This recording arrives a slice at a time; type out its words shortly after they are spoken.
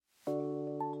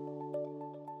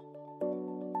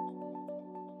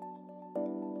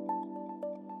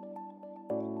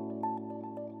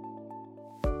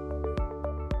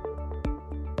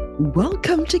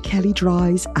Welcome to Kelly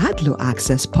Dry's Ad Law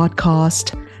Access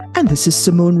podcast, and this is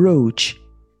Simone Roach.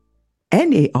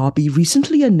 NARB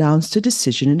recently announced a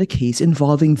decision in a case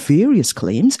involving various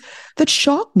claims that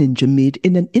Shark Ninja made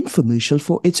in an infomercial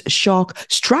for its Shark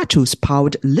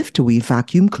Stratos-powered lift-away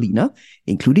vacuum cleaner,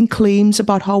 including claims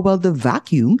about how well the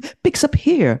vacuum picks up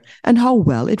hair and how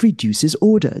well it reduces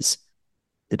odors.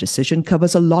 The decision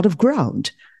covers a lot of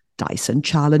ground. Dyson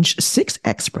challenged 6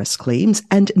 express claims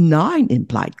and 9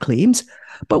 implied claims,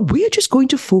 but we're just going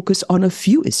to focus on a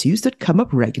few issues that come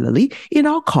up regularly in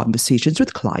our conversations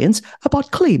with clients about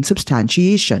claim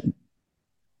substantiation.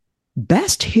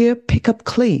 Best hair pickup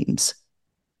claims.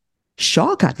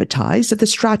 Shark advertised that the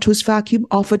Stratos vacuum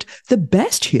offered the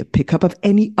best hair pickup of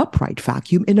any upright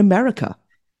vacuum in America.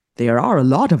 There are a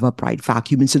lot of upright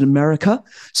vacuums in America,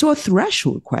 so a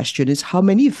threshold question is how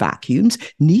many vacuums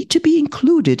need to be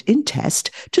included in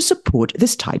test to support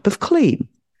this type of claim.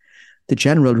 The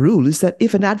general rule is that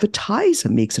if an advertiser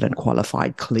makes an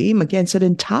unqualified claim against an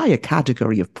entire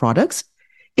category of products,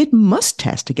 it must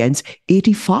test against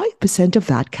 85% of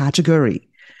that category.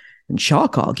 And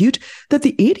Shark argued that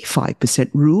the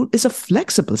 85% rule is a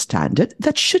flexible standard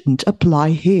that shouldn't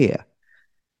apply here.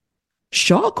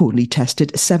 Shark only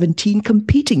tested 17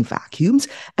 competing vacuums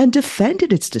and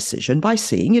defended its decision by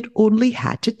saying it only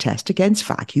had to test against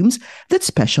vacuums that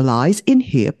specialize in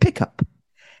hair pickup.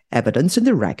 Evidence in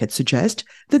the record suggests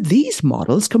that these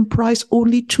models comprise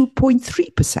only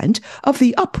 2.3% of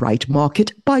the upright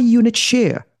market by unit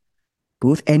share.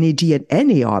 Both NAD and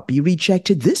NARB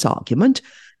rejected this argument,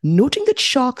 noting that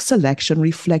Shark's selection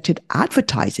reflected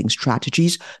advertising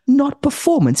strategies, not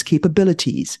performance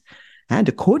capabilities. And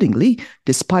accordingly,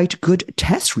 despite good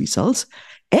test results,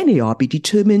 NARB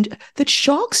determined that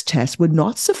Shark's tests were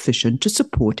not sufficient to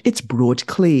support its broad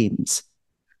claims.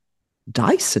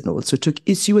 Dyson also took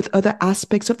issue with other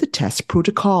aspects of the test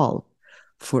protocol.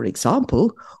 For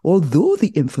example, although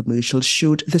the infomercial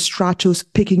showed the Stratos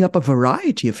picking up a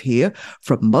variety of hair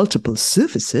from multiple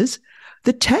surfaces,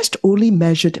 the test only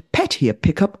measured pet hair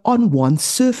pickup on one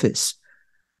surface.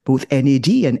 Both NAD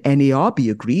and NARB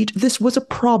agreed this was a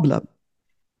problem.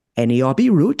 NARB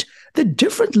wrote that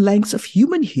different lengths of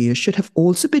human hair should have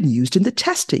also been used in the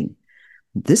testing.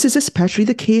 This is especially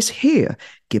the case here,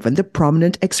 given the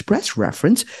prominent express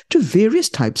reference to various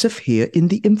types of hair in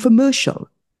the infomercial.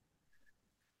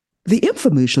 The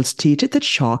infomercial stated that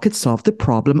Shark had solved the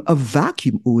problem of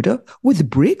vacuum odor with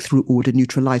breakthrough odor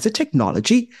neutralizer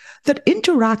technology that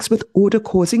interacts with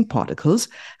odor-causing particles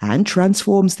and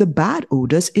transforms the bad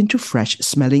odors into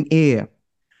fresh-smelling air.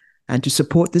 And to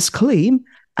support this claim,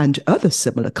 and other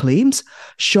similar claims,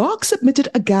 Shark submitted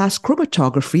a gas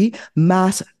chromatography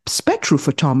mass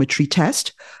spectrophotometry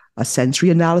test, a sensory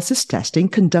analysis testing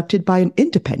conducted by an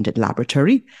independent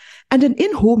laboratory, and an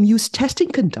in-home use testing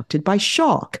conducted by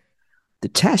Shark. The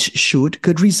test showed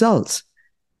good results.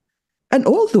 And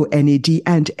although NAD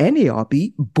and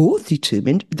NARB both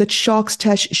determined that Shark's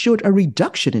test showed a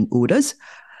reduction in odors,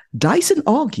 Dyson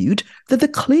argued that the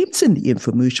claims in the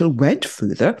infomercial went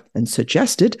further and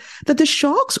suggested that the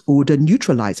Shark's odor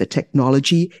neutralizer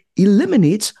technology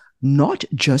eliminates, not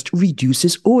just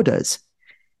reduces odors.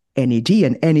 NAD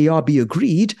and NARB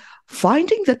agreed,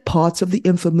 finding that parts of the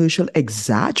infomercial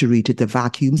exaggerated the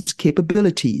vacuum's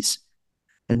capabilities.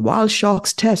 And while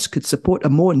Shark's tests could support a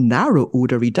more narrow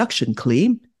odor reduction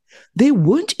claim, they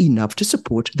weren't enough to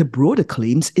support the broader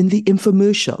claims in the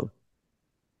infomercial.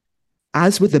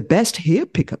 As with the best hair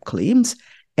pickup claims,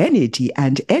 NAD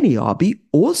and NARB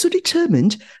also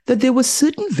determined that there were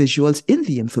certain visuals in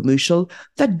the infomercial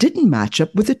that didn't match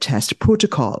up with the test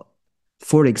protocol.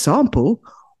 For example,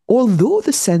 although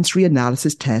the sensory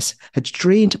analysis test had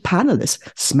trained panelists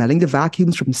smelling the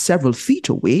vacuums from several feet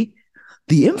away,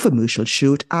 the infomercial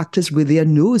showed actors with their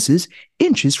noses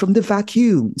inches from the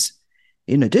vacuums.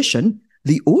 In addition,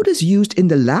 the odors used in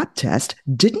the lab test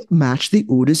didn't match the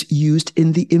odors used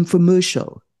in the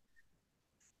infomercial.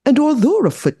 And although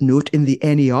a footnote in the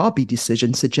NARB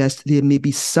decision suggests there may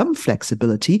be some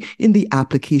flexibility in the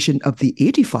application of the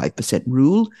 85%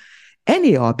 rule,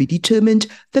 NARB determined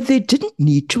that they didn't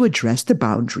need to address the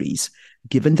boundaries,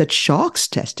 given that Shark's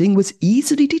testing was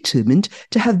easily determined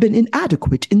to have been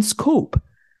inadequate in scope.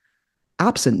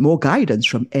 Absent more guidance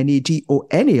from NAD or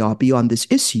NARB on this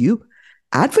issue,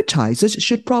 advertisers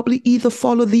should probably either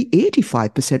follow the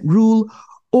 85% rule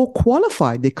or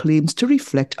qualify their claims to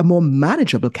reflect a more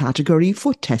manageable category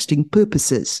for testing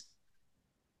purposes.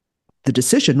 The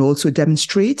decision also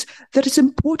demonstrates that it's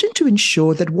important to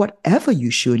ensure that whatever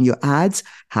you show in your ads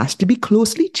has to be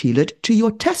closely tailored to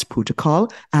your test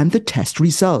protocol and the test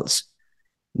results.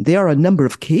 There are a number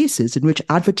of cases in which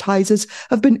advertisers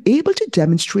have been able to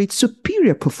demonstrate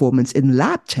superior performance in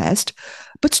lab tests,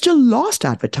 but still lost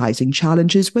advertising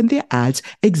challenges when their ads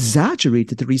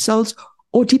exaggerated the results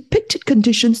or depicted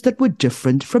conditions that were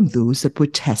different from those that were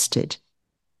tested.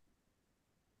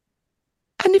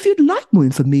 And if you'd like more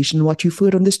information on what you've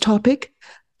heard on this topic,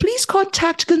 please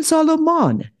contact Gonzalo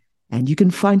Mon, and you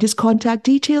can find his contact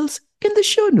details in the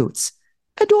show notes.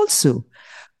 And also,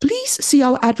 please see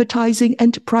our Advertising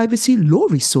and Privacy Law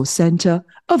Resource Center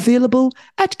available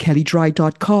at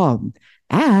kellydry.com.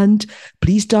 And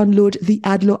please download the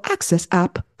AdLaw Access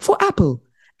app for Apple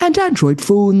and Android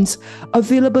phones,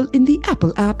 available in the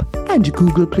Apple app and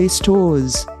Google Play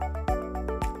stores.